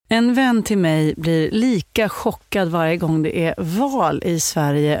En vän till mig blir lika chockad varje gång det är val i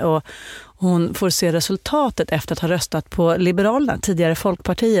Sverige och hon får se resultatet efter att ha röstat på Liberalerna, tidigare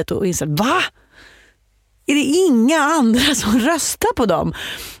Folkpartiet, och inser, va? Är det inga andra som röstar på dem?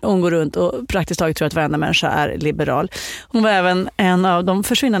 Hon går runt och praktiskt taget tror att varenda människa är liberal. Hon var även en av de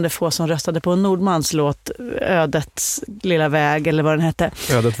försvinnande få som röstade på Nordmans låt Ödets lilla väg, eller vad den hette.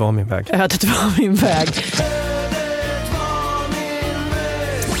 Ödet var min väg. Ödet var min väg.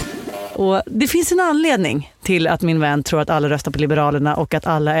 Och det finns en anledning till att min vän tror att alla röstar på Liberalerna och att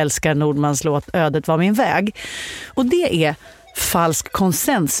alla älskar Nordmans låt Ödet var min väg. Och det är falsk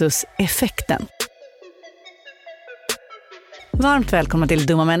konsensuseffekten. Varmt välkomna till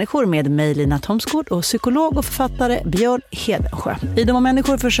Dumma människor med mig Lina Thomsgård och psykolog och författare Björn Hedensjö. I Dumma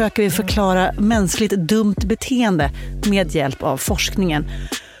människor försöker vi förklara mänskligt dumt beteende med hjälp av forskningen.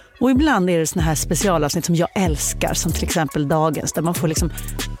 Och ibland är det såna här specialavsnitt som jag älskar, som till exempel dagens, där man får liksom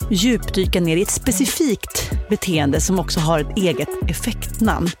djupdyka ner i ett specifikt beteende som också har ett eget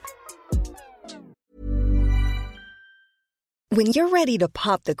effektnamn. When you're ready to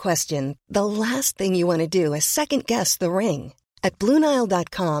pop the question, the last thing you want to do is second guess the ring. At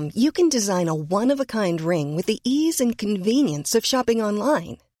BlueNile.com, you can design a one-of-a-kind ring with the ease and convenience of shopping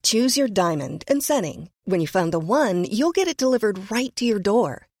online. Choose your diamond and setting. When you find the one, you'll get it delivered right to your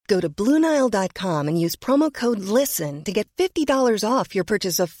door. Go to BlueNile.com and use promo code LISTEN to get $50 off your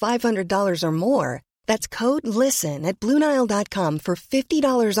purchase of $500 or more. That's code LISTEN at BlueNile.com for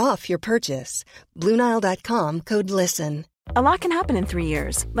 $50 off your purchase. BlueNile.com, code LISTEN. A lot can happen in 3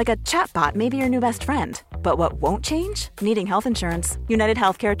 years, like a chatbot may be your new best friend. But what won't change? Needing health insurance. United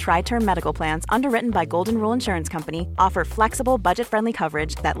Healthcare Tri-Term Medical Plans, underwritten by Golden Rule Insurance Company, offer flexible, budget-friendly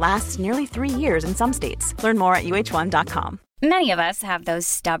coverage that lasts nearly 3 years in some states. Learn more at uh1.com. Many of us have those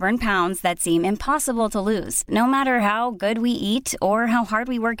stubborn pounds that seem impossible to lose, no matter how good we eat or how hard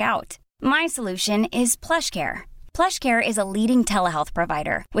we work out. My solution is PlushCare. PlushCare is a leading telehealth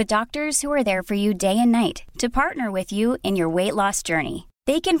provider with doctors who are there for you day and night to partner with you in your weight loss journey.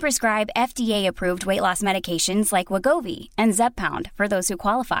 They can prescribe FDA-approved weight loss medications like Wegovy and Zepbound for those who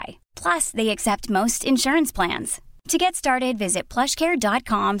qualify. Plus, they accept most insurance plans. To get started, visit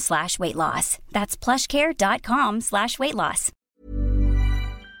plushcare.com/weightloss. That's plushcare.com/weightloss.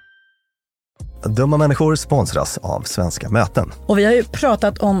 Dumma människor sponsras av Svenska möten. Och vi har ju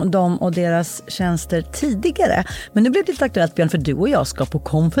pratat om dem och deras tjänster tidigare. Men nu blir det lite aktuellt, Björn, för du och jag ska på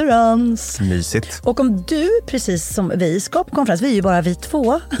konferens. Mysigt. Och om du, precis som vi, ska på konferens, vi är ju bara vi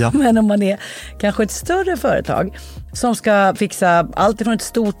två. Ja. Men om man är kanske ett större företag som ska fixa allt ifrån ett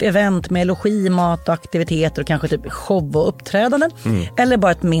stort event med logi, mat och aktiviteter och kanske typ show och uppträdanden. Eller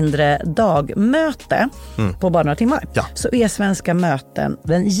bara ett mindre dagmöte på bara några timmar. Ja. Så är Svenska möten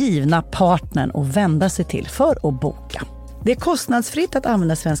den givna partnern att vända sig till för att boka. Det är kostnadsfritt att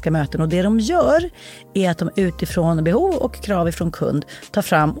använda Svenska möten och det de gör är att de utifrån behov och krav ifrån kund tar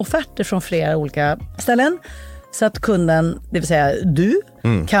fram offerter från flera olika ställen så att kunden, det vill säga du,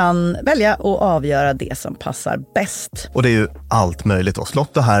 kan välja och avgöra det som passar bäst. Och det är ju allt möjligt då.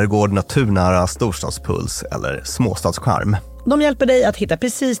 Slott och herrgård, naturnära storstadspuls eller småstadscharm. De hjälper dig att hitta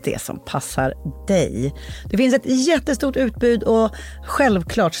precis det som passar dig. Det finns ett jättestort utbud och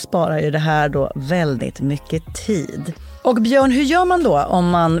självklart sparar ju det här då väldigt mycket tid. Och Björn, hur gör man då om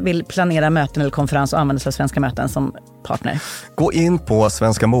man vill planera möten eller konferens och använda sig av Svenska möten som partner? Gå in på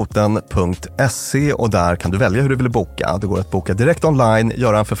svenskamoten.se och där kan du välja hur du vill boka. Det går att boka direkt online,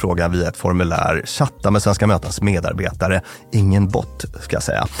 göra en förfrågan via ett formulär, chatta med Svenska mötens medarbetare, ingen bot ska jag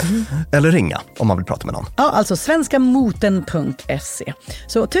säga, eller ringa om man vill prata med någon. Ja, alltså svenskamoten.se.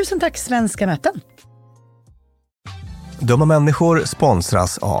 Så tusen tack Svenska möten. Dumma människor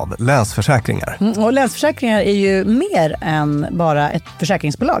sponsras av Länsförsäkringar. Och Länsförsäkringar är ju mer än bara ett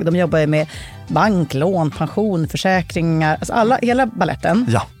försäkringsbolag. De jobbar ju med bank, lån, pension, försäkringar, alltså hela balletten.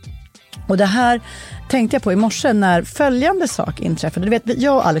 Ja. Och det här tänkte jag på i morse när följande sak inträffade. Du vet,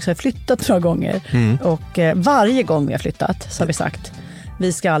 jag och Alex har flyttat 2 gånger. Och varje gång vi har flyttat så har vi sagt,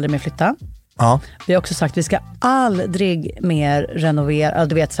 vi ska aldrig mer flytta. Ja. Vi har också sagt, vi ska aldrig mer renovera.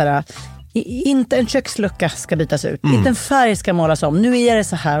 Du vet, så här, inte en kökslucka ska bytas ut. Inte en färg ska målas om. Nu är det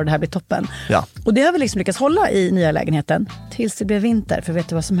så här och det här blir toppen. Ja. Och det har vi liksom lyckats hålla i nya lägenheten tills det blev vinter. För vet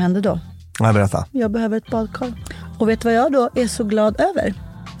du vad som hände då? Jag berätta. Jag behöver ett badkar. Och vet du vad jag då är så glad över?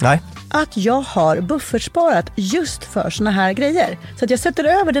 Nej. Att jag har buffertsparat just för såna här grejer. Så att jag sätter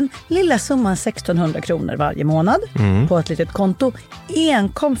över den lilla summan 1600 kronor varje månad på ett litet konto.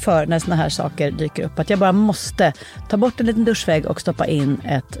 Enkom för när såna här saker dyker upp. Att jag bara måste ta bort en liten duschvägg och stoppa in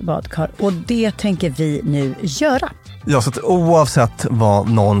ett badkar. Och det tänker vi nu göra. Ja, så att oavsett vad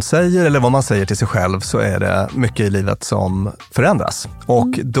någon säger eller vad man säger till sig själv så är det mycket i livet som förändras.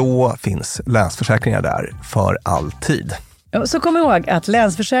 Och då finns Länsförsäkringar där för alltid. Så kom ihåg att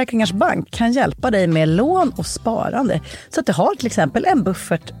Länsförsäkringars bank kan hjälpa dig med lån och sparande så att du har till exempel en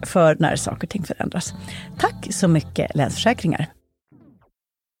buffert för när saker och ting förändras. Tack så mycket Länsförsäkringar.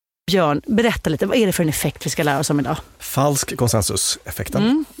 Björn, berätta lite, vad är det för en effekt vi ska lära oss om idag? Falsk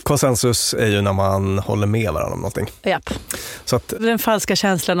konsensuseffekten. Konsensus är ju när man håller med varandra om någonting. Japp. Så att, den falska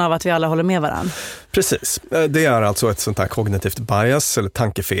känslan av att vi alla håller med varandra. Precis. Det är alltså ett sånt här kognitivt bias eller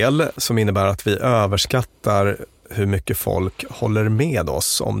tankefel som innebär att vi överskattar hur mycket folk håller med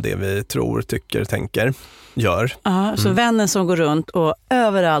oss om det vi tror, tycker, tänker, gör. Ja, så vännen som går runt och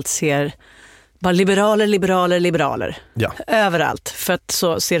överallt ser bara liberaler. Ja. Överallt. För att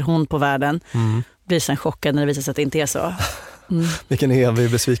så ser hon på världen. Blir sen chockad när det visar sig att det inte är så. Vilken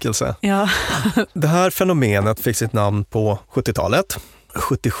evig besvikelse. Ja. Det här fenomenet fick sitt namn på 70-talet.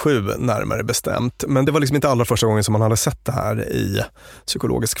 77 närmare bestämt. Men det var liksom inte allra första gången som man hade sett det här i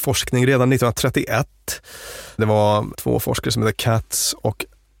psykologisk forskning. Redan 1931. Det var 2 forskare som heter Katz och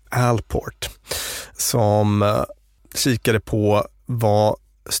Alport som kikade på vad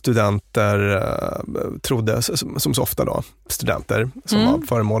studenter trodde, som så ofta då, studenter som var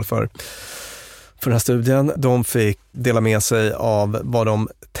föremål för den här studien. De fick dela med sig av vad de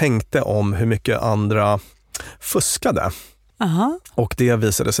tänkte om hur mycket andra fuskade. Aha. Och det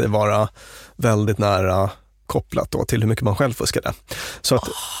visade sig vara väldigt nära kopplat då till hur mycket man själv fuskade. Så att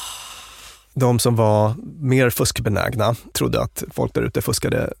de som var mer fuskbenägna trodde att folk där ute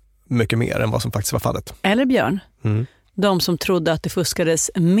fuskade mycket mer än vad som faktiskt var fallet. Eller Björn, de som trodde att det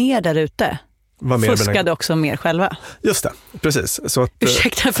fuskades mer där ute fuskade också mer själva. Just det, precis. Så att,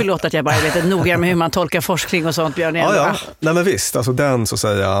 ursäkta, förlåt att jag bara är lite noga med hur man tolkar forskning och sånt, Björn. Ja. Nej, men visst, alltså den så att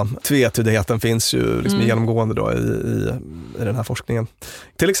säga tvetydigheten finns ju liksom genomgående då i den här forskningen.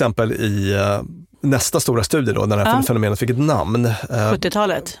 Till exempel i nästa stora studie då, när det här fenomenet fick ett namn.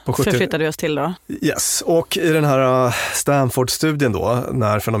 70-talet förflyttade vi oss till då. Yes, och i den här Stanford-studien då,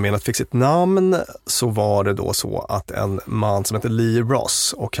 när fenomenet fick sitt namn, så var det då så att en man som heter Lee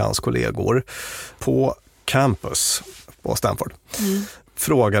Ross och hans kollegor på campus på Stanford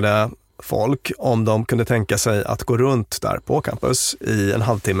frågade folk om de kunde tänka sig att gå runt där på campus i en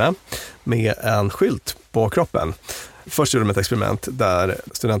halvtimme med en skylt på kroppen. Först gjorde de ett experiment där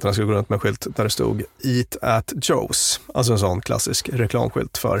studenterna skulle gå runt med en skylt där det stod Eat at Joe's. Alltså en sån klassisk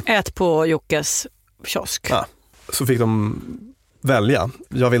reklamskylt för... Ät på Jockes kiosk. Ja, så fick de välja.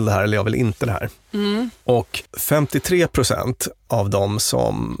 Jag vill det här eller jag vill inte det här. Och 53% av de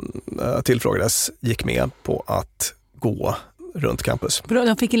som tillfrågades gick med på att gå runt campus.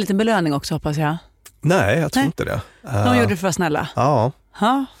 De fick en liten belöning också, hoppas jag. Nej, jag tror inte det. De gjorde det för att vara snälla. Ja.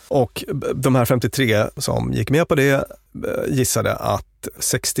 Ha. Och de här 53 som gick med på det gissade att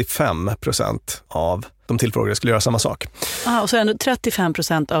 65% av de tillfrågade skulle göra samma sak. Och så ändå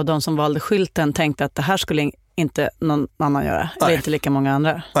 35% av de som valde skylten tänkte att det här skulle inte någon annan göra. Nej. Eller inte lika många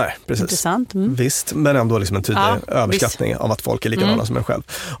andra. Nej, precis. Intressant. Visst, men ändå liksom en tydlig överskattning av att folk är likadana som en själv.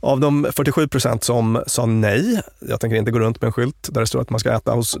 Av de 47% som sa nej, jag tänker inte gå runt med en skylt där det står att man ska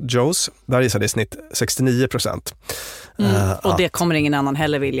äta hos Joe's, där gissade i snitt 69%. Och det kommer ingen annan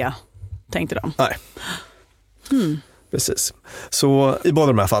heller vilja, tänkte de. Nej. Precis. Så i båda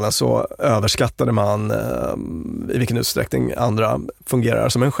de här fallen så överskattade man i vilken utsträckning andra fungerar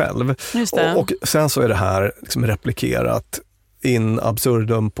som en själv. Just det. Och sen så är det här liksom replikerat in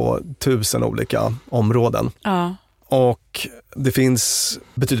absurdum på 1000 olika områden. Ja. Och det finns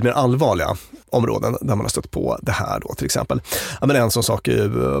betydligt mer allvarliga områden där man har stött på det här då, till exempel. Ja, men en sån sak är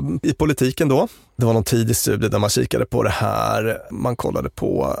ju i politiken då. Det var någon tidig studie där man kikade på det här. Man kollade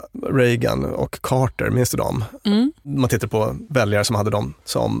på Reagan och Carter, minns du dem? Man tittade på väljare som hade dem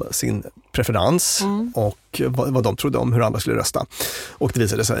som sin preferens och vad de trodde om hur andra skulle rösta. Och det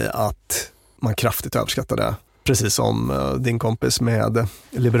visade sig att man kraftigt överskattade, precis som din kompis med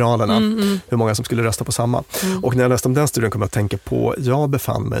Liberalerna, hur många som skulle rösta på samma. Och när jag läste om den studien kom jag att tänka på, jag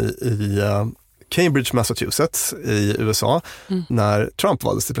befann mig i Cambridge, Massachusetts i USA när Trump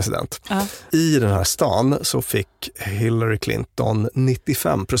valdes till president. I den här stan så fick Hillary Clinton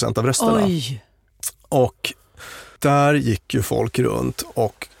 95% av rösterna. Oj. Och där gick ju folk runt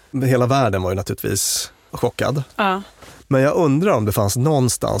och hela världen var ju naturligtvis chockad. Men jag undrar om det fanns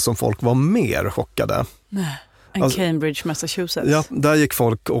någonstans som folk var mer chockade. Nej. Cambridge, Massachusetts. Ja, där gick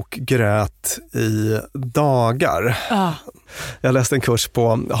folk och grät i dagar. Jag läste en kurs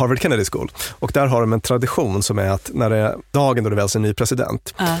på Harvard Kennedy School och där har de en tradition som är att när det är dagen då det väljs en ny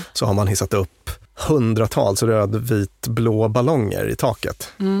president så har man hissat upp hundratals röd, vit, blå ballonger i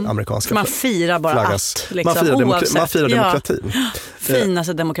taket. Amerikanska man firar bara flaggas. Att. Liksom, Man firar demokratin. Ja.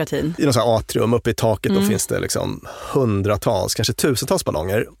 Finaste demokratin. I någon sån här atrium uppe i taket då finns det liksom hundratals, kanske tusentals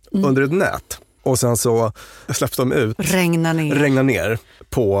ballonger under ett nät. Och sen så släpps de ut. Regnar ner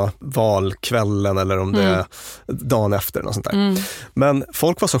på valkvällen eller om det är dagen efter. Något sånt där. Men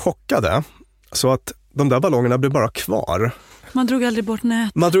folk var så chockade så att de där ballongerna blev bara kvar. Man drog aldrig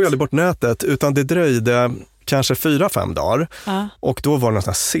bort nätet utan det dröjde kanske 4-5 dagar. Och då var det en sån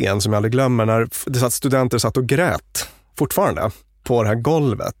här scen som jag aldrig glömmer när det satt studenter satt och grät fortfarande på det här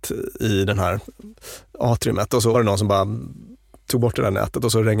golvet i den här atriumet. Och så var det någon som bara tog bort det där nätet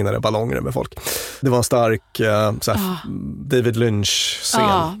och så regnade ballonger med folk. Det var en stark David Lynch-scen.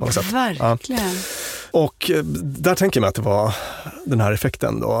 Ja, verkligen. Ja. Och där tänker jag mig att det var den här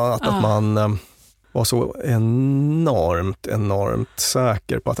effekten då. Att man var så enormt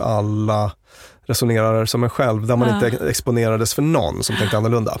säker på att alla resonerar som en själv. Där man inte exponerades för någon som tänkte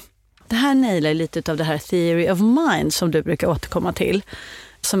annorlunda. Det här nailar lite av det här theory of mind som du brukar återkomma till.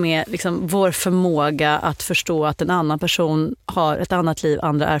 Som är liksom vår förmåga att förstå att en annan person har ett annat liv,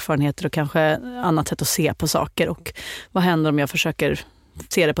 andra erfarenheter och kanske annat sätt att se på saker. Och vad händer om jag försöker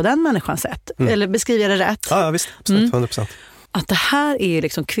se det på den människans sätt? Eller beskriver jag det rätt? Ja, visst. 100%. Att det här är ju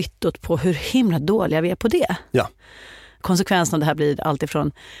liksom kvittot på hur himla dåliga vi är på det. Ja. Konsekvensen av det här blir allt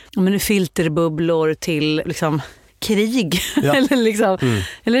ifrån filterbubblor till liksom krig. Ja.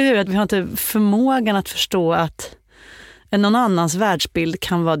 Eller hur? Att vi har inte förmågan att förstå att någon annans världsbild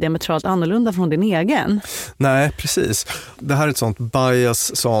kan vara diametralt annorlunda från din egen. Nej, precis. Det här är ett sånt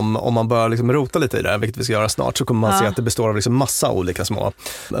bias som om man börjar liksom rota lite i det, vilket vi ska göra snart, så kommer man se att det består av liksom massa olika små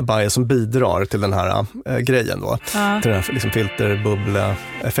bias som bidrar till den här grejen då. Till den här liksom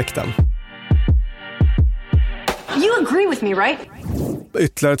filterbubbla-effekten. You agree with me, right?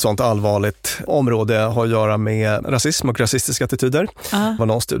 Ytterligare ett sånt allvarligt område har att göra med rasism och rasistiska attityder. Det var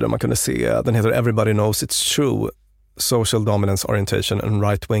någon studie man kunde se, den heter Everybody Knows It's True. Social Dominance Orientation and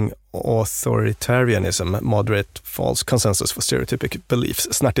Right-Wing Authoritarianism, Moderate False Consensus for Stereotypic Beliefs.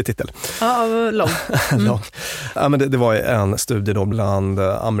 Snärtig titel. Ja, lång. Lång. Ja, men det var en studie då bland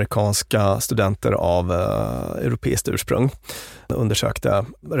amerikanska studenter av europeiskt ursprung. Undersökte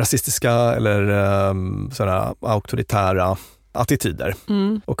rasistiska eller sådana auktoritära attityder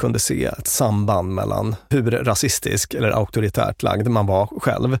och kunde se ett samband mellan hur rasistisk eller auktoritärt lagd man var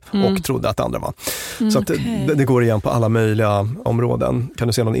själv och trodde att andra var. Så att det går igen på alla möjliga områden. Kan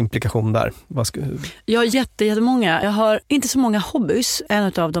du se någon implikation där? Jag har jättemånga. Jag har inte så många hobbys.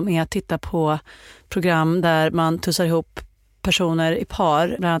 En av dem är att titta på program där man tussar ihop personer i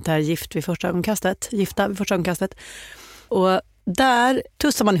par, bland annat det här Gifta vid första ögonkastet. Och där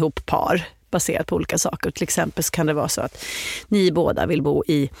tussar man ihop par baserat på olika saker. Till exempel kan det vara så att ni båda vill bo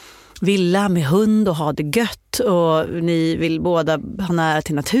i villa med hund och ha det gött, och ni vill båda ha nära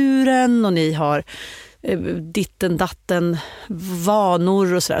till naturen och ni har ditten datten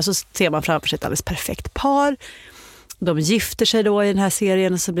vanor och sådär. Så ser man framför sig ett alldeles perfekt par. De gifter sig då i den här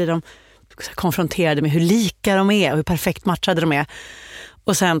serien och så blir de konfronterade med hur lika de är och hur perfekt matchade de är.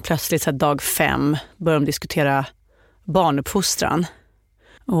 Och sen plötsligt så här, dag 5 börjar de diskutera barnuppfostran.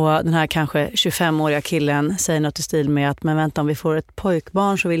 Och den här kanske 25-åriga killen säger något i stil med att men vänta, om vi får ett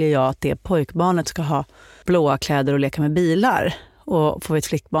pojkbarn så vill jag att det pojkbarnet ska ha blåa kläder och leka med bilar. Och får vi ett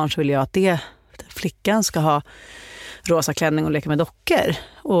flickbarn så vill jag att flickan ska ha rosa klänning och leka med dockor.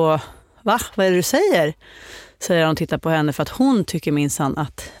 Och vad är det du säger? Säger han och tittar på henne för att hon tycker minsann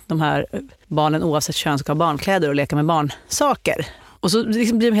att de här barnen oavsett kön ska ha barnkläder och leka med barnsaker. Och så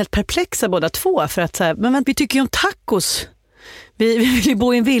liksom blir de helt perplexa båda två för att så här, men vi tycker ju om tacos. Vi vill ju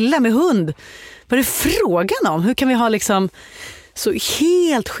bo i en villa med hund. Vad är det frågan om? Hur kan vi ha liksom så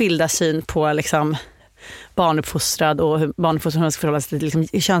helt skilda syn på liksom barnuppfostrad och hur barnuppfostran ska förhålla sig till liksom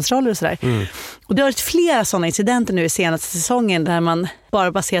i könsroller och sådär. Och det har varit flera sådana incidenter nu i senaste säsongen där man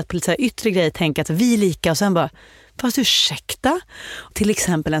bara baserat på lite så här yttre grejer tänker att vi är lika och sen bara, fast ursäkta? Till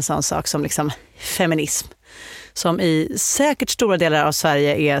exempel en sån sak som liksom feminism. Som i säkert stora delar av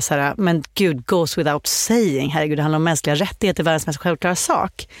Sverige är så här, men gud, goes without saying, herregud, det handlar om mänskliga rättigheter, världens mest självklara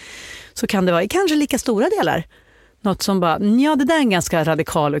sak. Så kan det vara i kanske lika stora delar. Något som bara, ja, det där är en ganska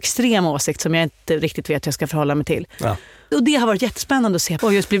radikal och extrem åsikt som jag inte riktigt vet hur jag ska förhålla mig till. Ja. Och det har varit jättespännande att se på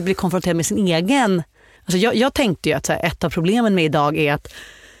och just bli konfronterad med sin egen. Alltså jag tänkte ju att så här, ett av problemen med idag är att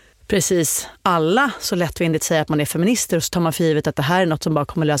precis alla så lättvindigt säger att man är feminister och så tar man för givet att det här är något som bara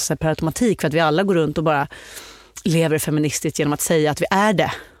kommer lösa sig per automatik för att vi alla går runt och bara lever feministiskt genom att säga att vi är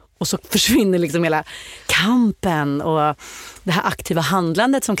det. Och så försvinner liksom hela kampen och det här aktiva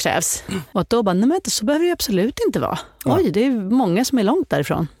handlandet som krävs. Och att då bara, nej men så behöver det absolut inte vara. Oj, det är många som är långt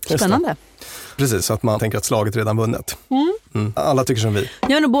därifrån. Spännande. Precis, så att man tänker att slaget redan vunnet. Alla tycker som vi.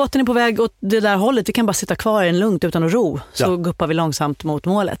 Ja, men båten är på väg åt det där hållet. Vi kan bara sitta kvar i den lugnt utan att ro. Så guppar vi långsamt mot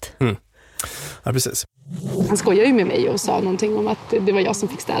målet. Ja, precis. Han skojar ju med mig och sa någonting om att det var jag som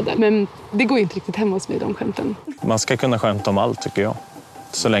fick städa. Men det går ju inte riktigt hem hos mig, de skämten. Man ska kunna skämta om allt, tycker jag.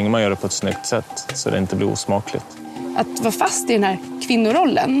 Så länge man gör det på ett snyggt sätt så det inte blir osmakligt. Att vara fast i den här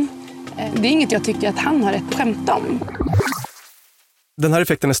kvinnorollen, det är inget jag tycker att han har rätt att skämta om. Den här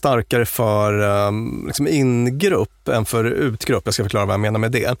effekten är starkare för liksom ingrupp än för utgrupp. Jag ska förklara vad jag menar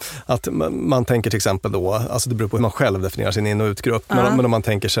med det. Att man tänker till exempel då, alltså det beror på hur man själv definierar sin in- och utgrupp. Men om man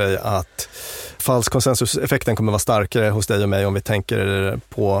tänker sig att falsk konsensuseffekten kommer vara starkare hos dig och mig om vi tänker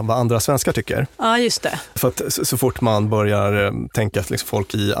på vad andra svenskar tycker. Ja, just det. För att så fort man börjar tänka att liksom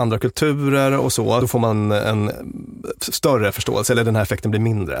folk i andra kulturer och så, då får man en större förståelse, eller den här effekten blir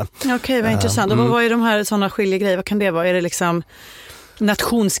mindre. Okej, vad intressant. Och vad är de här sådana skiljegrejer? Vad kan det vara? Är det liksom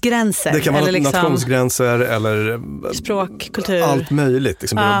nationsgränser? Det kan vara eller liksom nationsgränser eller språk, kultur. Allt möjligt,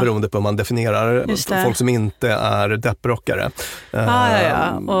 liksom, beroende på hur man definierar folk som inte är depprockare. Ja.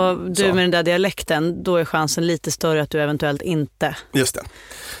 Och du med den där dialekten, då är chansen lite större att du eventuellt inte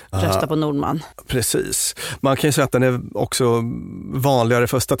röstar på Nordman. Precis. Man kan ju säga att den är också vanligare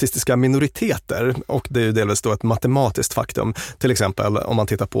för statistiska minoriteter, och det är ju delvis då ett matematiskt faktum. Till exempel om man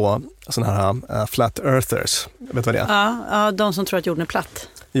tittar på sådana här flat earthers. Vet du vad det är? Ja, de som tror att jorden är platt.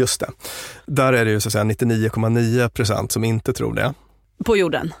 Just det. Där är det ju så att säga 99,9% som inte tror det. På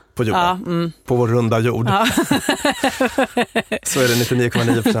jorden? På jorden. På vår runda jord. Ja. Så är det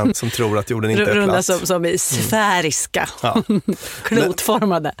 99,9% som tror att jorden inte är platt. Runda som är sfäriska. Ja.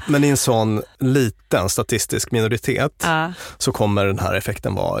 Klotformade. Men i en sån liten statistisk minoritet så kommer den här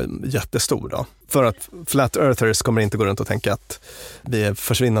effekten vara jättestor då. För att flat earthers kommer inte gå runt och tänka att det är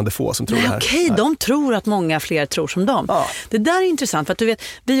försvinnande få som tror det här. Okej, de tror att många fler tror som dem. Ja. Det där är intressant, för att du vet,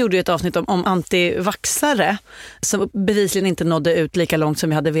 vi gjorde ju ett avsnitt om antivaxare som bevisligen inte nådde ut lika långt som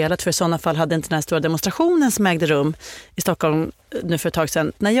vi hade velat, för i sådana fall hade inte den här stora demonstrationen som ägde rum i Stockholm nu för ett tag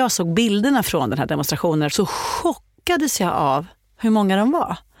sedan. När jag såg bilderna från den här demonstrationen så chockades jag av hur många de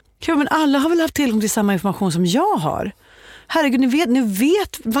var. Men alla har väl haft tillgång till samma information som jag har. Herregud, ni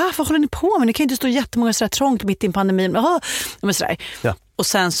vet varför håller ni på med? Ni kan ju inte stå jättemånga sådär trångt mitt i en pandemi. Men sådär. Ja. Och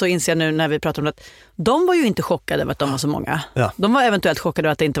sen så inser jag nu när vi pratar om att de var ju inte chockade över att de var så många. Ja. De var eventuellt chockade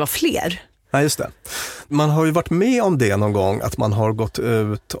över att det inte var fler. Ja, just det. Man har ju varit med om det någon gång, att man har gått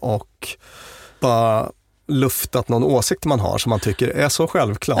ut och bara luftat någon åsikt man har som man tycker är så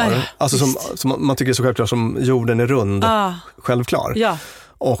självklar. Alltså som man tycker är så självklar som jorden är rund. Självklar. Ja.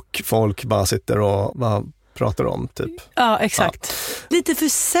 Och folk bara sitter och bara pratar om typ. Ja, exakt. Ja. Lite för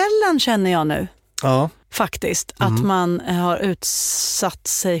sällan känner jag nu. Ja. Faktiskt. Att man har utsatt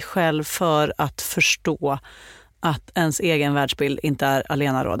sig själv för att förstå att ens egen världsbild inte är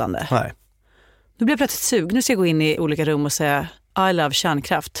allenarådande. Nej. Nu blir jag plötsligt sugen. Nu ska jag gå in i olika rum och säga I love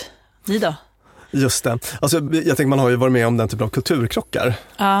kärnkraft. Ni då? Just det. Alltså, jag tänker man har ju varit med om den typen av kulturkrockar.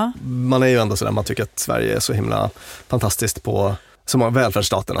 Ja. Man är ju ändå sådär, man tycker att Sverige är så himla fantastiskt på så många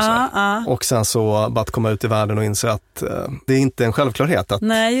välfärdsstaten och sådär. Och sen så bara att komma ut i världen och inse att det är inte en självklarhet att,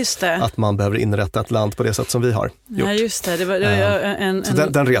 att man behöver inrätta ett land på det sätt som vi har gjort. Nej, just det. Det var, så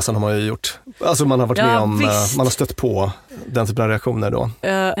den resan har man ju gjort. Alltså man har varit med om, man har stött på den typen av reaktioner då.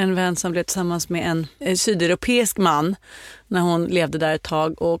 En vän som blev tillsammans med en sydeuropeisk man när hon levde där ett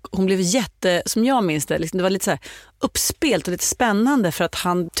tag, och hon blev som jag minns det, liksom, det var lite så här uppspelt och lite spännande, för att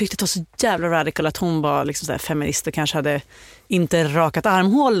han tyckte det var så jävla radical att hon var liksom så här feminist och kanske hade inte rakat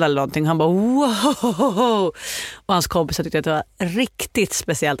armhål eller någonting. Han bara wow! Och hans kompisar tyckte att det var riktigt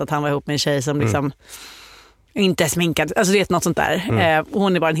speciellt att han var ihop med en tjej som liksom inte är sminkad, alltså det är något sånt där.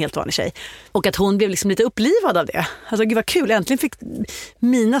 Hon är bara en helt vanlig tjej. Och att hon blev liksom lite upplivad av det. Alltså gud vad kul, äntligen fick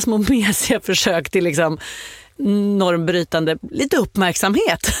mina små mesiga försök till liksom normbrytande lite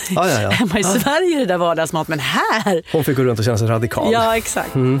uppmärksamhet. Hemma i Sverige är det där vardagsmat, men här... Hon fick gå runt och känna sig radikal. Ja,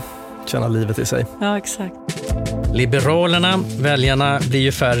 exakt. Känna livet i sig. Ja, exakt. Liberalerna, väljarna blir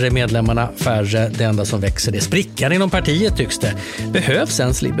ju färre, medlemmarna färre. Det enda som växer, det sprickar inom partiet tycks det. Behövs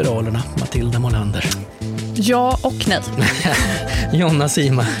ens Liberalerna, Matilda Molander? Ja och nej. Jonna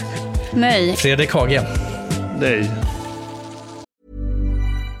Sima? Nej. Fredrik Hage? Nej.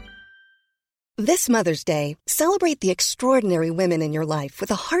 This Mother's Day, celebrate the extraordinary women in your life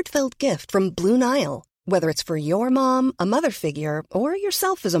with a heartfelt gift from Blue Nile. Whether it's for your mom, a mother figure, or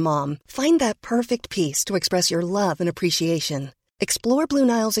yourself as a mom, find that perfect piece to express your love and appreciation. Explore Blue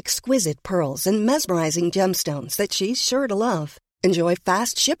Nile's exquisite pearls and mesmerizing gemstones that she's sure to love. Enjoy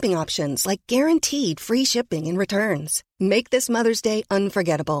fast shipping options like guaranteed free shipping and returns. Make this Mother's Day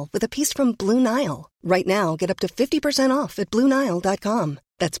unforgettable with a piece from Blue Nile. Right now, get up to 50% off at BlueNile.com.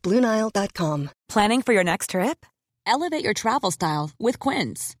 That's BlueNile.com. Planning for your next trip? Elevate your travel style with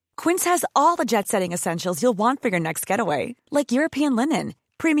Quince. Quince has all the jet-setting essentials you'll want for your next getaway, like European linen,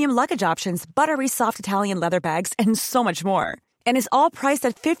 premium luggage options, buttery soft Italian leather bags, and so much more. And is all priced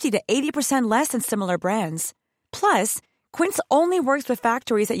at 50 to 80% less than similar brands. Plus, Quince only works with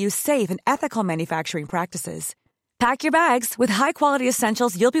factories that use safe and ethical manufacturing practices. Pack your bags with high-quality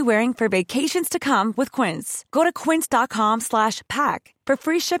essentials you'll be wearing for vacations to come with Quince. Go to quince.com/pack for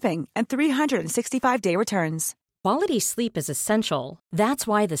free shipping and 365-day returns. Quality sleep is essential. That's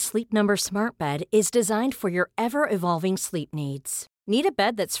why the Sleep Number Smart Bed is designed for your ever-evolving sleep needs. Need a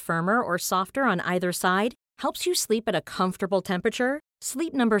bed that's firmer or softer on either side? Helps you sleep at a comfortable temperature?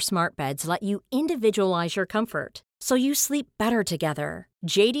 Sleep Number Smart Beds let you individualize your comfort, so you sleep better together.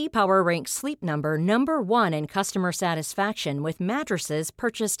 J.D. Power ranks Sleep Number #1 in customer satisfaction with mattresses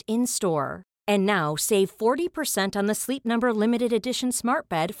purchased in-store. And now, save 40% on the Sleep Number Limited Edition Smart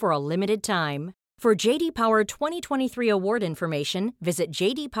Bed for a limited time. For J.D. Power 2023 award information, visit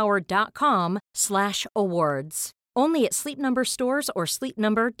jdpower.com/awards. Only at Sleep Number stores or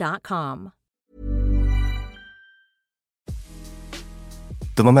sleepnumber.com.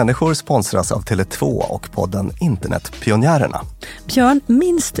 Dumma människor sponsras av Tele2 och podden Internetpionjärerna. Björn,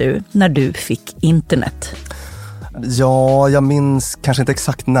 minns du när du fick internet? Ja, jag minns kanske inte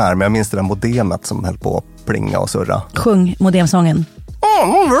exakt när, men jag minns det där modemet som höll på att plinga och surra. Sjung modemsången.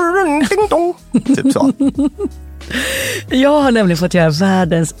 Typ så. Jag har nämligen fått göra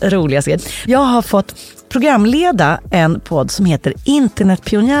världens roligaste. Jag har fått programleda en podd som heter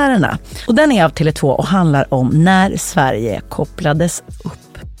Internetpionjärerna. Och den är av Tele2 och handlar om när Sverige kopplades upp.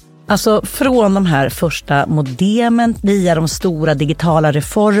 Alltså från de här första modemen via de stora digitala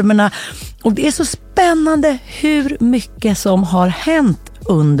reformerna. Och det är så spännande hur mycket som har hänt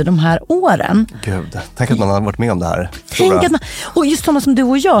under de här åren. Gud, tänk att man har varit med om det här. Och just sådana som du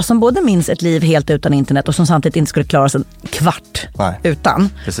och jag som både minns ett liv helt utan internet och som samtidigt inte skulle klara sig en kvart utan.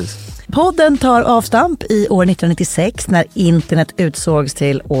 Precis. Podden tar avstamp i år 1996 när internet utsågs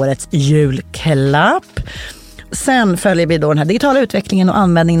till årets julklapp. Sen följer vi då den här digitala utvecklingen och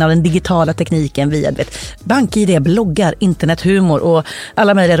användningen av den digitala tekniken via bank-ID, bloggar, internethumor och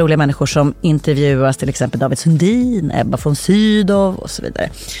alla möjliga roliga människor som intervjuas, till exempel David Sundin, Ebba von Sydow och så vidare.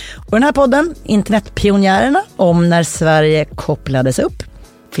 Och den här podden, Internetpionjärerna, om när Sverige kopplades upp,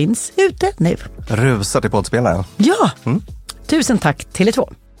 finns ute nu. Rusar till poddspelaren. Ja, tusen tack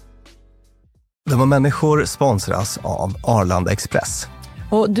Tele2. Dumma människor sponsras av Arlanda Express.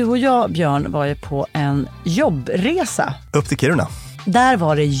 Och du och jag, Björn, var ju på en jobbresa. Upp till Kiruna. Där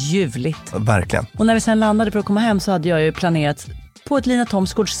var det ljuvligt. Verkligen. Och när vi sen landade för att komma hem så hade jag ju planerat på ett Lina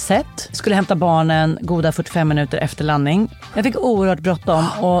Thomsgårds sätt. Skulle hämta barnen goda 45 minuter efter landning. Jag fick oerhört bråttom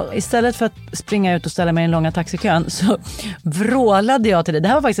och istället för att springa ut och ställa mig i den långa taxikön så vrålade jag till det. Det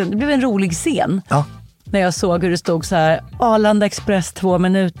här var faktiskt det blev en rolig scen. Ja. När jag såg hur det stod så här Arlanda Express 2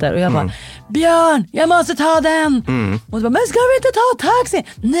 minuter och jag bara Björn, jag måste ta den. Och så bara, men ska vi inte ta taxi?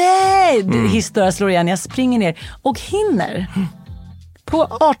 Nej, historia slår igen. Jag springer ner och hinner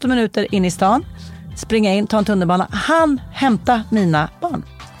på 18 minuter in i stan, springa in, ta en tunnelbana, hämta mina barn.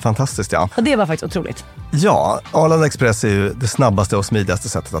 Fantastiskt, ja. Och det var faktiskt otroligt. Ja, Arlanda Express är ju det snabbaste och smidigaste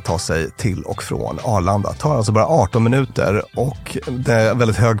sättet att ta sig till och från Arlanda. Det tar alltså bara 18 minuter och det är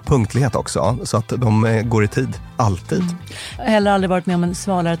väldigt hög punktlighet också, så att de går i tid, alltid. Jag har heller aldrig varit med om en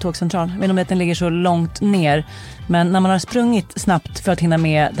svalare tågcentral. Jag vet inte om att den ligger så långt ner, men när man har sprungit snabbt för att hinna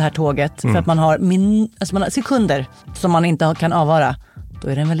med det här tåget, för att man har, man har sekunder som man inte kan avvara, då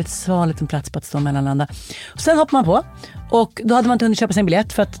är det en väldigt sval liten plats på att stå mellanlanda. Och sen hoppar man på. Och då hade man inte hunnit köpa sin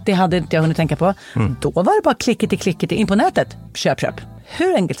biljett för att det hade inte jag hunnit tänka på. Då var det bara klickigt in på nätet. Köp.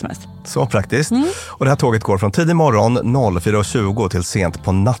 Hur enkelt som helst. Så praktiskt. Och det här tåget går från tidig morgon 04.20 till sent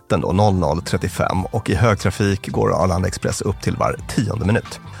på natten då 00.35. Och i högtrafik går Arlanda Express upp till var 10:e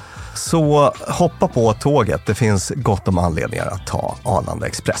minut. Så hoppa på tåget. Det finns gott om anledningar att ta Arlanda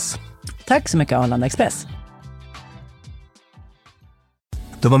Express. Tack så mycket Arlanda Express.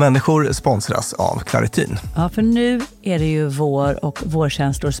 Dumma människor sponsras av Claritin. Ja, för nu är det ju vår och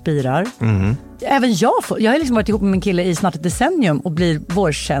vårkänslor spirar. Även jag har liksom varit ihop med min kille i snart ett decennium och blir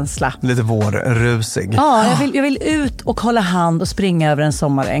vårkänsla. Lite vårrusig. Ja, jag vill ut och hålla hand och springa över en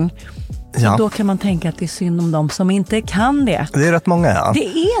sommaräng. Ja. Och då kan man tänka att det är synd om dem som inte kan det. Det är rätt många, ja. Det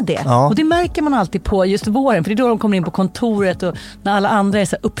är det. Ja. Och det märker man alltid på just våren. För det är då de kommer in på kontoret och när alla andra är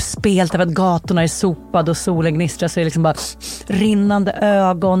så uppspelta för att gatorna är sopade och solen gnistrar, så är det liksom bara rinnande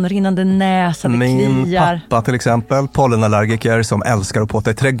ögon, rinnande näsa, det Min kliar. pappa till exempel, pollenallergiker som älskar att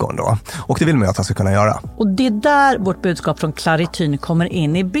påta i trädgården då. Och det vill man ju att han ska kunna göra. Och det är där vårt budskap från Clarityn kommer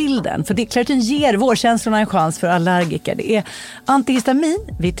in i bilden. För Clarityn ger vårkänslorna en chans för allergiker. Det är antihistamin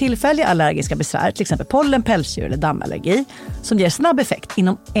vid tillfälliga allergiska besvär, till exempel pollen, pälsdjur eller dammallergi, som ger snabb effekt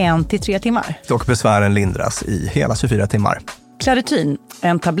inom 1-3 timmar. Och besvären lindras i hela 24 timmar. Clarityn,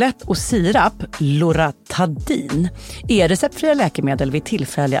 en tablett och sirap, Loratadin, är receptfria läkemedel vid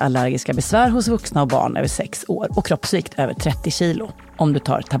tillfälliga allergiska besvär hos vuxna och barn över 6 år och kroppsvikt över 30 kilo om du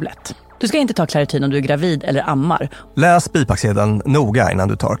tar tablett. Du ska inte ta Clarityn om du är gravid eller ammar. Läs bipacksedeln noga innan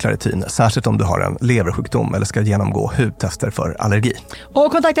du tar Clarityn, särskilt om du har en leversjukdom eller ska genomgå hudtester för allergi.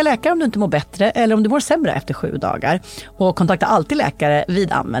 Och kontakta läkare om du inte mår bättre eller om du mår sämre efter 7 dagar. Och kontakta alltid läkare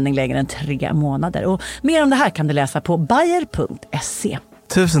vid användning längre än 3 månader. Och mer om det här kan du läsa på bayer.se.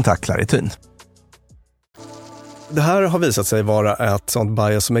 Tusen tack, Clarityn. Det här har visat sig vara ett sånt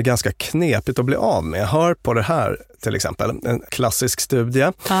bias som är ganska knepigt att bli av med. Hör på det här till exempel. En klassisk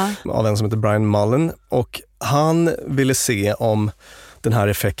studie av en som heter Brian Mullen. Och han ville se om den här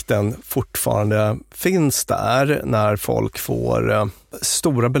effekten fortfarande finns där när folk får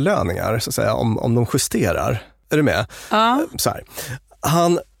stora belöningar, så att säga, om de justerar. Är du med? Ja. Så här.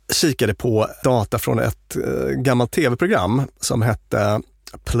 Han kikade på data från ett gammalt tv-program som hette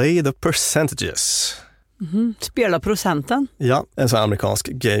Play the Percentages. Spela procenten. Ja, en sån amerikansk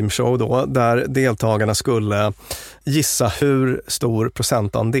gameshow då, där deltagarna skulle gissa hur stor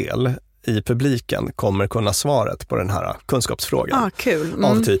procentandel i publiken kommer kunna svaret på den här kunskapsfrågan. Kul.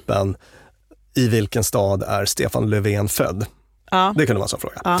 Av typen, i vilken stad är Stefan Löfven född? Ja. Det kunde vara en sån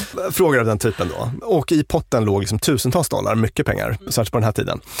fråga. Frågor av den typen då. Och i potten låg liksom tusentals dollar, mycket pengar, särskilt på den här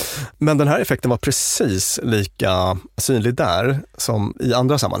tiden. Men den här effekten var precis lika synlig där som i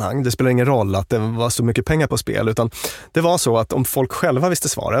andra sammanhang. Det spelar ingen roll att det var så mycket pengar på spel, utan det var så att om folk själva visste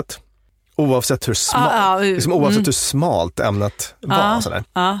svaret, oavsett hur smalt ämnet var, sådär,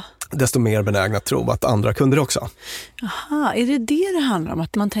 desto mer benägna att tro att andra kunde det också. Jaha, är det handlar om?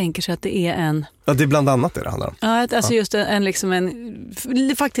 Att man tänker sig att det är en... Ja, det är bland annat det handlar om. Ja, alltså just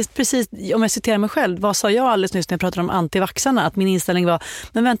faktiskt precis, om jag citerar mig själv, vad sa jag alldeles nyss när jag pratade om antivaxarna? Att min inställning var,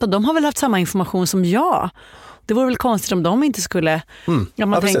 men vänta, de har väl haft samma information som jag? Det vore väl konstigt om de inte skulle...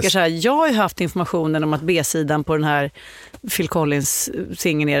 Man tänker så här, jag har ju haft informationen om att B-sidan på den här Phil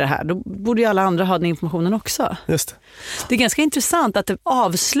Collins-singeln är det här. Då borde ju alla andra ha den informationen också. Just det. Det är ganska intressant att det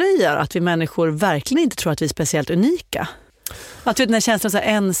avslöjar att vi människor verkligen inte tror att vi är speciellt unika. Att du vet, den här känslan så här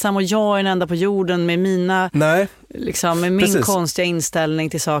ensam och jag är den enda på jorden med mina... Nej. Liksom, med min konstiga inställning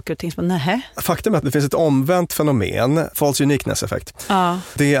till saker och ting. Faktum är att det finns ett omvänt fenomen, false uniqueness-effekt.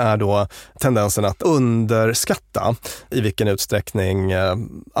 Det är då tendensen att underskatta i vilken utsträckning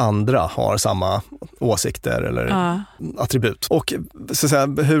andra har samma åsikter eller attribut. Och så att säga,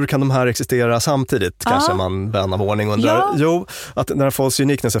 hur kan de här existera samtidigt? Kanske man vän av ordning undrar. Ja. Jo, att den här false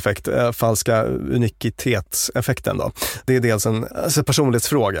uniqueness-effekt, falska unikitetseffekten då, det är dels en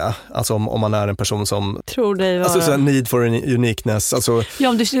personlighetsfråga. Alltså om man är en person som... Tror dig vara... Alltså så need for uniqueness. Alltså, ja,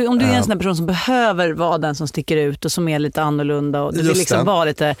 om du är en sån här person som behöver vara den som sticker ut och som är lite annorlunda och du vill liksom vara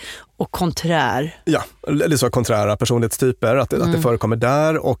lite och konträr. Ja, lite så konträra personlighetstyper, att det förekommer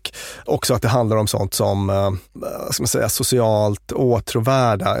där, och också att det handlar om sånt som ska man säga, socialt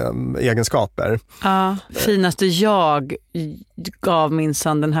åtråvärda egenskaper. Ja, finaste jag gav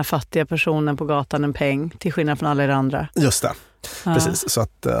minsann den här fattiga personen på gatan en peng till skillnad från alla er andra. Just det. Precis, så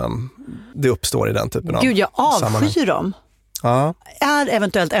att det uppstår i den typen av... Gud, jag avskyr dem. Ja. Är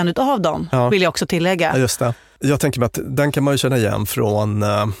eventuellt en av dem, vill jag också tillägga. Ja, just det. Jag tänker mig att den kan man ju känna igen från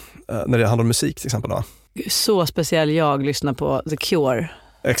när det handlar om musik till exempel då. Så speciell jag lyssnar på The Cure.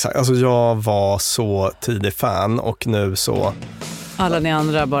 Exakt, alltså jag var så tidig fan och nu så... Alla ni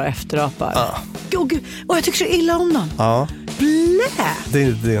andra bara efterapar. Gud, jag tycker så illa om dem. Ja. Blä! Det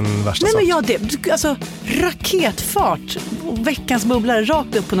är din värsta sak. Nej, men alltså raketfart och veckans bubblare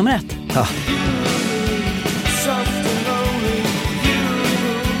rakt upp på nummer 1. Ja.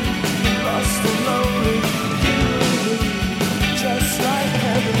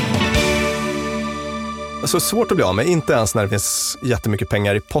 Så svårt att bli av med, inte ens när det finns jättemycket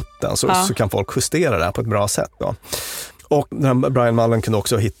pengar i potten så kan folk justera det här på ett bra sätt då. Och den här Brian Mullen kunde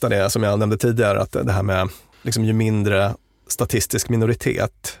också hitta det som jag nämnde tidigare, att det här med liksom, ju mindre statistisk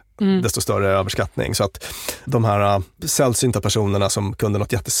minoritet desto större överskattning. Så att de här sällsynta personerna som kunde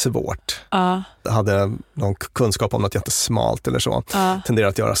något jättesvårt, hade någon kunskap om något jättesmalt eller så, tenderar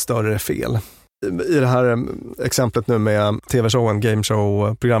att göra större fel. I det här exemplet nu med tv-showen,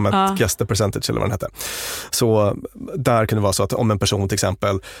 gameshow-programmet Guess the Percentage eller vad den hette. Så där kunde det vara så att om en person till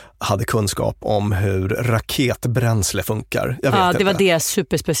exempel hade kunskap om hur raketbränsle funkar. Jag vet inte. Det var deras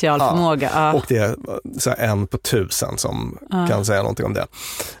superspecialförmåga. Och det är så här 1 på 1000 som kan säga någonting om det.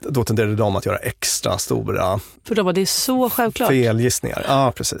 Då tenderade de att göra extra stora för då var det så självklart. Felgissningar.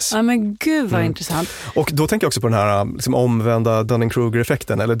 Ja, precis. Ja, men gud vad intressant. Och då tänker jag också på den här liksom, omvända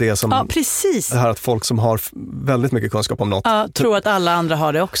Dunning-Kruger-effekten. Eller det som... Ja, precis. Det här att folk som har väldigt mycket kunskap om något tror att alla andra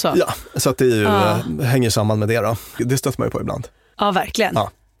har det också. Ja, så att det är ju, hänger samman med det då. Det stöter man ju på ibland. Ja, verkligen.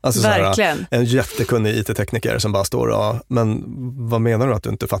 Ja. Alltså verkligen. Såhär, en jättekunnig IT-tekniker som bara står och, men vad menar du att du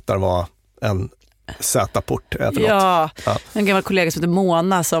inte fattar vad en Z-port är för något? Ja, en gammal kollega som heter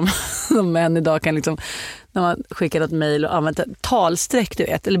Mona som än idag kan liksom, när man skickar ett mejl och använder talsträck, du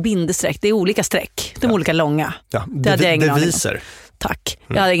vet, eller bindesträck, det är olika streck, de är olika långa. Ja, det visar. Tack.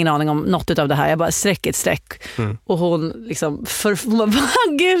 Jag hade ingen aning om något av det här. Jag bara sträck ett streck. Och hon liksom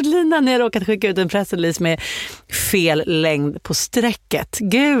gud Lina, när jag råkat skicka ut en pressrelease med fel längd på strecket.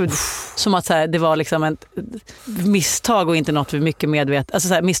 Gud. Som att så här, det var liksom ett misstag och inte något vi mycket medvetet. Alltså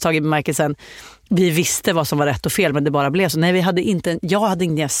så här, misstag i bemärkelsen vi visste vad som var rätt och fel, men det bara blev så. Nej, jag hade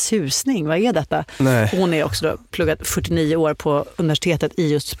ingen susning. Vad är detta? Nej. Hon är också då pluggat 49 år på universitetet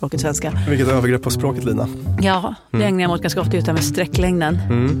i just språket svenska. Vilket övergrepp på språket, Lina. Ja, det ägnar jag mot ganska ofta utan med sträcklängden.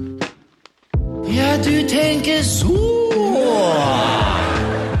 Ja, du tänker så.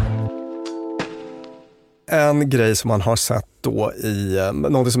 En grej som man har sett då i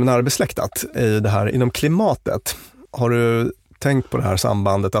något som är närbesläktat är det här inom klimatet. Har du tänkt på det här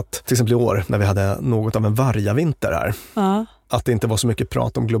sambandet att till exempel i år när vi hade något av en vargavinter här, att det inte var så mycket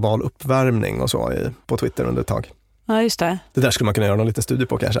prat om global uppvärmning och så på Twitter under ett tag. Ja, just det. Det där skulle man kunna göra någon liten studie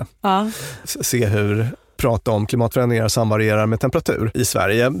på kanske. Ja. Se hur prata om klimatförändringar samvarierar med temperatur i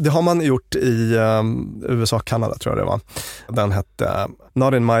Sverige. Det har man gjort i USA, Kanada tror jag det var. Den hette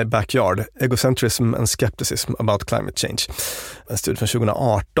Not in my backyard, Egocentrism and Skepticism about climate change. En studie från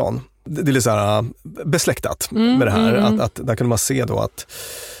 2018. Det är lite så här besläktat med det här. Att där kunde man se då att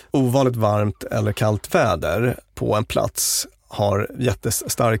ovanligt varmt eller kallt väder på en plats har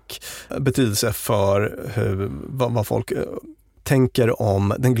jättestark betydelse för vad folk tänker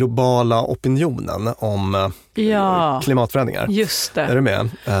om den globala opinionen om klimatförändringar. Just det. Är du med?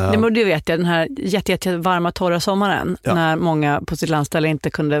 Det vet jag, den här jätte varma torra sommaren när många på sitt landställe inte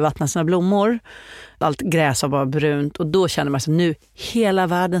kunde vattna sina blommor. Allt gräs var bara brunt och då kände man sig nu hela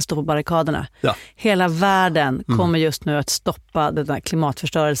världen står på barrikaderna. Ja. Hela världen kommer just nu att stoppa den här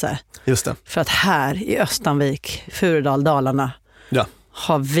klimatförstörelse. Just det. För att här i Östanvik, Furudal, Dalarna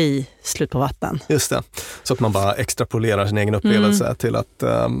har vi slut på vatten. Just det. Så att man bara extrapolerar sin egen upplevelse till att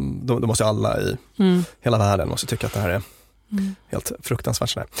då måste alla i hela världen måste tycka att det här är helt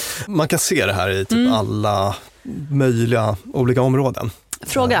fruktansvärt. Man kan se det här i typ alla möjliga olika områden.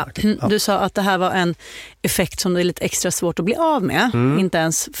 Fråga. Du sa att det här var en effekt som det är lite extra svårt att bli av med, inte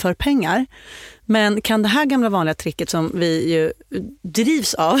ens för pengar. Men kan det här gamla vanliga tricket som vi ju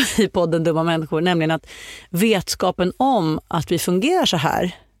drivs av i podden Dumma människor, nämligen att vetskapen om att vi fungerar så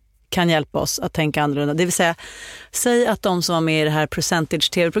här kan hjälpa oss att tänka annorlunda. Det vill säga, säg att de som var med i det här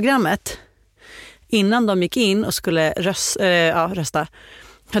Percentage-tv-programmet innan de gick in och skulle rösta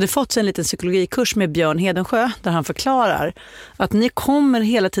hade fått sig en liten psykologikurs med Björn Hedensjö där han förklarar att ni kommer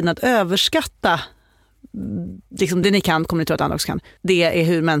hela tiden att överskatta liksom det ni kan, kommer ni tro att andra också kan. Det är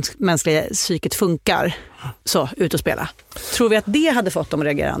hur mänskliga psyket funkar. Så, ut och spela. Tror vi att det hade fått dem att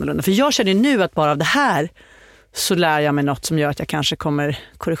reagera annorlunda? För jag känner nu att bara av det här så lär jag mig något som gör att jag kanske kommer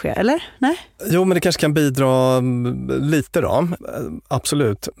korrigera, eller? Nej? Jo, men det kanske kan bidra lite då.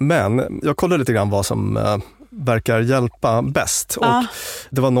 Absolut. Men jag kollar lite grann vad som verkar hjälpa bäst. Och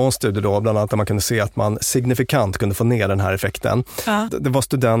det var någon studie då, bland annat där man kunde se att man signifikant kunde få ner den här effekten. Det var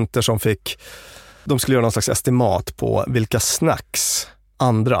studenter som de skulle göra någon slags estimat på vilka snacks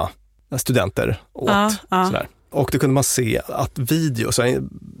andra studenter åt. Sådär. Och då kunde man se att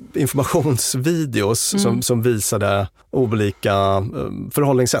informationsvideos som visade olika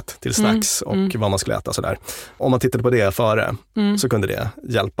förhållningssätt till snacks och vad man skulle äta. Sådär. Om man tittade på det före så kunde det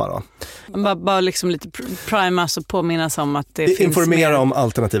hjälpa. Då. Bara liksom lite primas och påminnas om att det finns informera om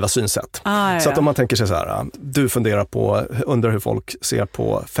alternativa synsätt. Så att om man tänker sig så här, du undrar hur folk ser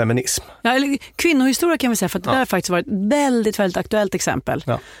på feminism. Ja, eller kvinnohistoria kan vi säga, för att det där har faktiskt varit ett väldigt, väldigt aktuellt exempel.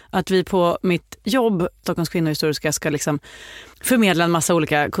 Ja. Att vi på mitt jobb, Stockholms kvinnohistoriska, ska liksom förmedla en massa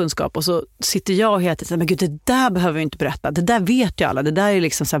olika kunskap och så sitter jag och heter men gud, det där behöver vi inte berätta. Det där vet ju alla. Det där är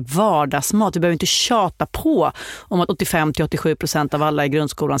liksom så här vardagsmat. Vi behöver inte tjata på om att 85-87% av alla i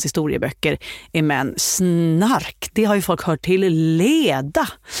grundskolans historieböcker är män. Snark, det har ju folk hört till leda.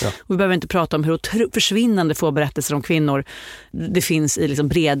 Ja. Och vi behöver inte prata om hur försvinnande få berättelser om kvinnor det finns i liksom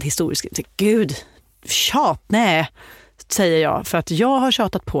bred historisk. Gud, tjat, nej, säger jag. För att jag har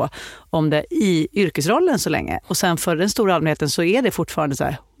tjatat på om det i yrkesrollen så länge. Och sen för den stora allmänheten så är det fortfarande så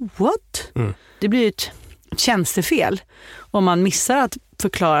här, what? Det blir ju ett tjänstefel om man missar att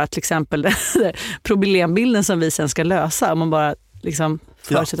förklara till exempel problembilden som vi sen ska lösa. Om man bara liksom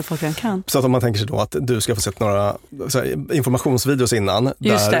förutsätter folk redan kan. Så att om man tänker sig då att du ska få sett några informationsvideos innan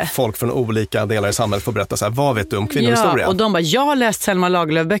där folk från olika delar i samhället får berätta så här, vad vet du om kvinnohistoria? Ja, och de bara, jag har läst Selma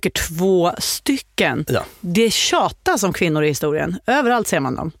Lagerlöf-böcker 2 stycken. Ja. Det tjatas om kvinnor i historien. Överallt ser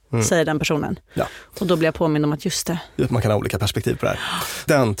man dem, säger den personen. Ja. Och då blir jag påmind om att just det. Man kan ha olika perspektiv på det här.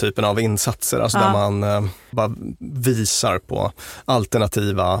 Den typen av insatser, alltså där man bara visar på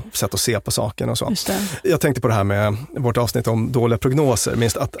alternativa sätt att se på saken och så. Just det. Jag tänkte på det här med vårt avsnitt om dåliga prognoser.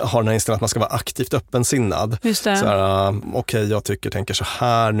 Minst att ha den här inställningen att man ska vara aktivt öppensinnad. Just det. Så här, okej, jag tänker så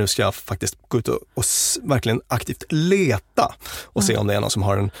här, nu ska jag faktiskt gå ut och verkligen aktivt leta och se om det är någon som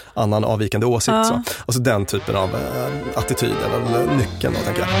har en annan avvikande åsikt. Så. Alltså den typen av attityd eller nyckeln då,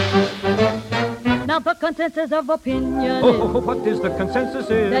 tänker jag. Now the consensus of opinion is what is the consensus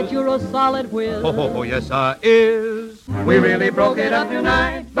is? that you're a solid will. Yes I is. We really broke it up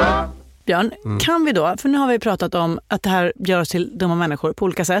tonight. Björn, kan vi då, för nu har vi pratat om att det här gör oss till dumma människor på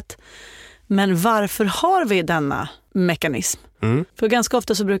olika sätt. Men varför har vi denna mekanism? För ganska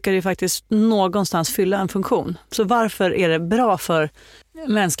ofta så brukar det faktiskt någonstans fylla en funktion. Så varför är det bra för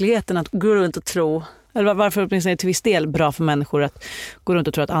mänskligheten att gå runt och tro, eller varför åtminstone är det till viss del bra för människor att gå runt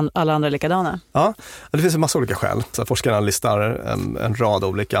och tro att alla andra är likadana? Ja, det finns en massa olika skäl. Så forskarna listar en rad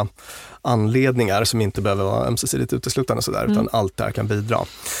olika anledningar som inte behöver vara ömsesidigt uteslutande och sådär, utan allt det här kan bidra.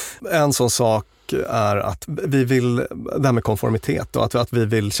 En sån sak är att vi vill, det här med konformitet och att vi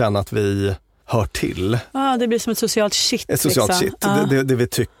vill känna att vi hör till. Ja, det blir som ett socialt shit. Ett socialt shit. Det vi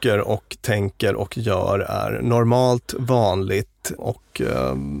tycker och tänker och gör är normalt, vanligt och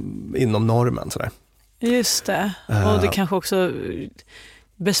inom normen. Sådär. Just det. Och det kanske också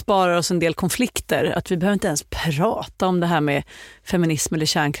besparar oss en del konflikter. Att vi behöver inte ens prata om det här med feminism eller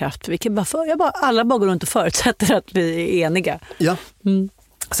kärnkraft. Vi kan alla bara går runt och förutsätter att vi är eniga. Ja.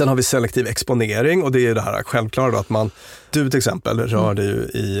 Sen har vi selektiv exponering och det är det här självklara då att du till exempel rör dig ju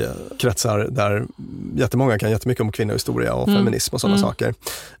i kretsar där jättemånga kan jättemycket om kvinnohistoria och feminism och sådana saker.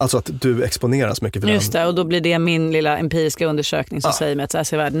 Alltså att du exponeras mycket för den. Just det, och då blir det min lilla empiriska undersökning som säger mig att så här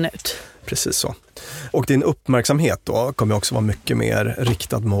ser världen ut. Precis så. Och din uppmärksamhet då kommer också vara mycket mer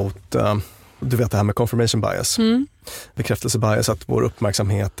riktad mot, du vet det här med confirmation bias. Bekräftelsebias, att vår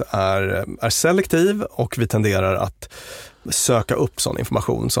uppmärksamhet är selektiv och vi tenderar att söka upp sån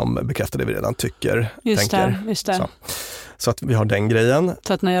information som bekräftar det vi redan tycker, tänker. Just det. Så att vi har den grejen.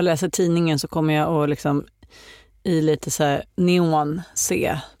 Så att när jag läser tidningen så kommer jag att liksom i lite så här neon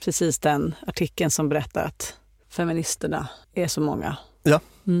se precis den artikeln som berättar att feministerna är så många. Ja.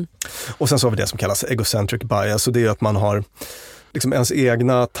 Och sen så har vi det som kallas egocentric bias, och det är att man har liksom ens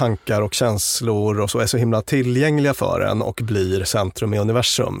egna tankar och känslor och så är så himla tillgängliga för en och blir centrum i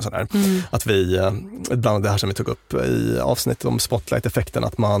universum. Sådär. Att vi, bland det här som vi tog upp i avsnittet om spotlight-effekten,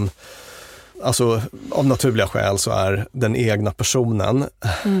 att man, alltså av naturliga skäl så är den egna personen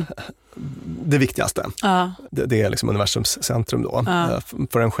det viktigaste. Det är liksom universums centrum då,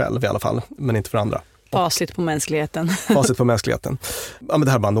 för en själv i alla fall, men inte för andra. Facit på mänskligheten. Facit på mänskligheten. Ja, men det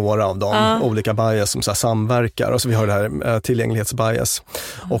här är bara några av de olika bias som så här samverkar. Och så vi har det här tillgänglighetsbias.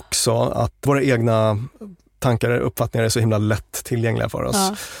 Också att våra egna tankar och uppfattningar är så himla lätt tillgängliga för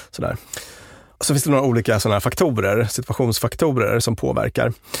oss. Sådär. Så finns det några olika sådana här faktorer, situationsfaktorer som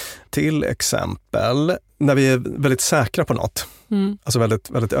påverkar. Till exempel när vi är väldigt säkra på något. Alltså väldigt,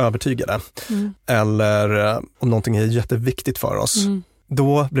 väldigt övertygade. Eller om någonting är jätteviktigt för oss.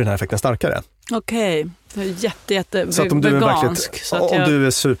 Då blir den här effekten starkare. Okej, jätte så att om vegansk. Om du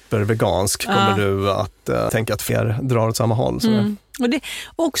är supervegansk kommer du att tänka att fler drar åt samma håll. Och det är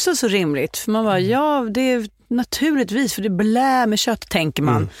också så rimligt. För man bara, det är naturligtvis, för det blä med kött, tänker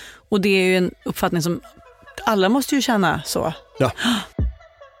man. Och det är ju en uppfattning som alla måste ju känna så. Ja.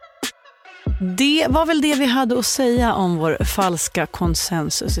 Det var väl det vi hade att säga om vår falska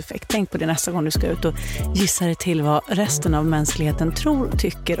konsensuseffekt. Tänk på det nästa gång du ska ut och gissa dig till vad resten av mänskligheten tror,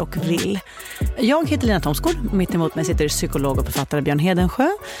 tycker och vill. Jag heter Lina Thomsgård. Mitt emot mig sitter psykolog och författare Björn Hedensjö.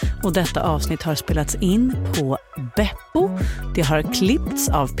 Och detta avsnitt har spelats in på Beppo. Det har klippts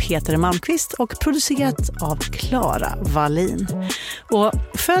av Peter Malmqvist och producerats av Klara Wallin. Och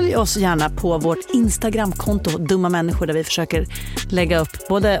följ oss gärna på vårt Instagramkonto Dumma människor, där vi försöker lägga upp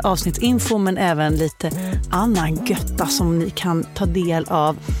både avsnittsinfo men även lite annan götta som ni kan ta del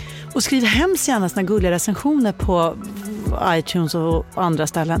av. Och skriv hemskt gärna såna gulliga recensioner på iTunes och andra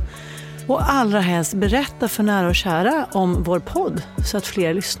ställen. Och allra helst berätta för nära och kära om vår podd så att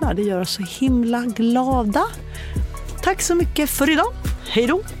fler lyssnar. Det gör oss så himla glada. Tack så mycket för idag. Hej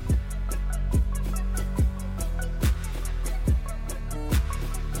då!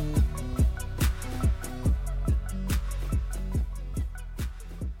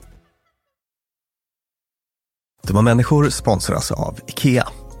 Dumma människor sponsras av IKEA.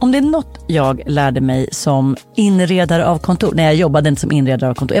 Om det är något jag lärde mig som inredare av kontor, när jag jobbade inte som inredare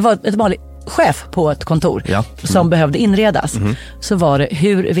av kontor, jag var ett vanlig chef på ett kontor som behövde inredas, så var det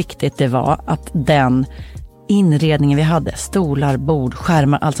hur viktigt det var att den inredningen vi hade, stolar, bord,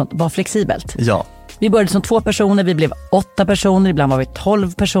 skärmar, allt sånt, var flexibelt. Ja. Vi började som 2 personer, vi blev 8 personer, ibland var vi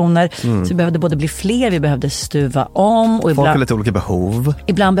 12 personer. Så vi behövde både bli fler, vi behövde stuva om. Och folk har lite olika behov.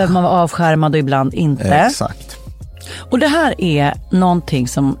 Ibland behöver man vara avskärmad och ibland inte. Exakt. Och det här är någonting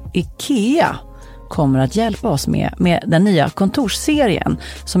som IKEA kommer att hjälpa oss med den nya kontorsserien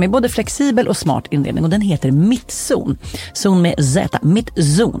som är både flexibel och smart inredning, och den heter Mittzon. Zon med Z,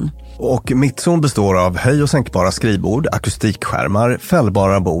 Mittzon. Och Mittzon består av höj- och sänkbara skrivbord, akustikskärmar,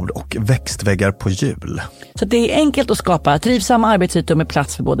 fällbara bord och växtväggar på hjul. Så det är enkelt att skapa trivsamma arbetsytor med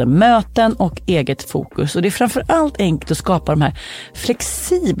plats för både möten och eget fokus. Och det är framförallt enkelt att skapa de här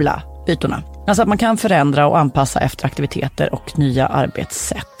flexibla ytorna. Alltså att man kan förändra och anpassa efter aktiviteter och nya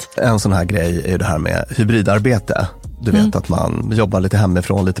arbetssätt. En sån här grej är ju det här med hybridarbete. Du vet att man jobbar lite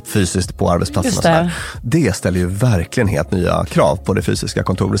hemifrån, lite fysiskt på arbetsplatsen och sådär. Det ställer ju verkligen helt nya krav på det fysiska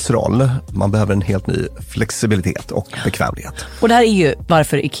kontorets roll. Man behöver en helt ny flexibilitet och bekvämlighet. Och det här är ju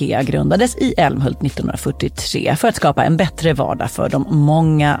varför IKEA grundades i Älmhult 1943, för att skapa en bättre vardag för de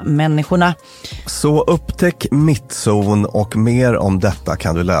många människorna. Så upptäck Mittzon, och mer om detta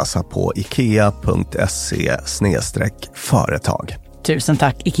kan du läsa på ikea.se/företag. Tusen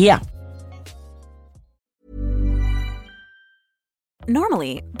tack IKEA!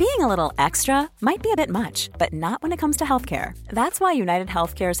 Normally, being a little extra might be a bit much, but not when it comes to healthcare. That's why United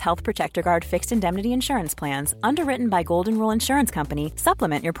Healthcare's Health Protector Guard fixed indemnity insurance plans, underwritten by Golden Rule Insurance Company,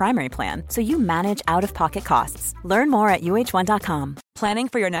 supplement your primary plan so you manage out-of-pocket costs. Learn more at uh1.com. Planning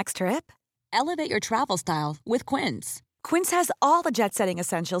for your next trip? Elevate your travel style with Quince. Quince has all the jet-setting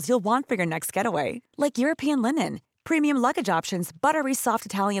essentials you'll want for your next getaway, like European linen, premium luggage options, buttery soft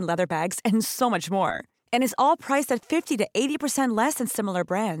Italian leather bags, and so much more. And is all priced at 50 to 80% less than similar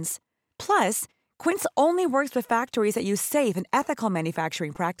brands. Plus, Quince only works with factories that use safe and ethical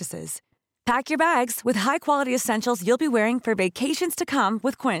manufacturing practices. Pack your bags with high-quality essentials you'll be wearing for vacations to come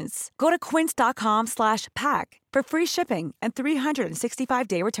with Quince. Go to quince.com/pack for free shipping and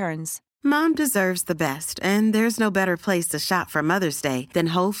 365-day returns. Mom deserves the best, and there's no better place to shop for Mother's Day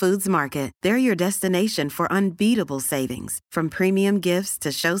than Whole Foods Market. They're your destination for unbeatable savings, from premium gifts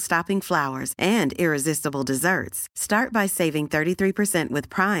to show-stopping flowers and irresistible desserts. Start by saving 33% with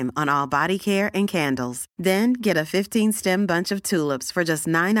Prime on all body care and candles. Then get a 15-stem bunch of tulips for just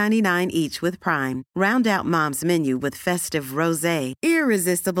 $9.99 each with Prime. Round out Mom's menu with festive rosé,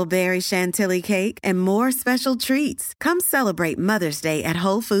 irresistible berry chantilly cake, and more special treats. Come celebrate Mother's Day at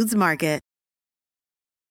Whole Foods Market.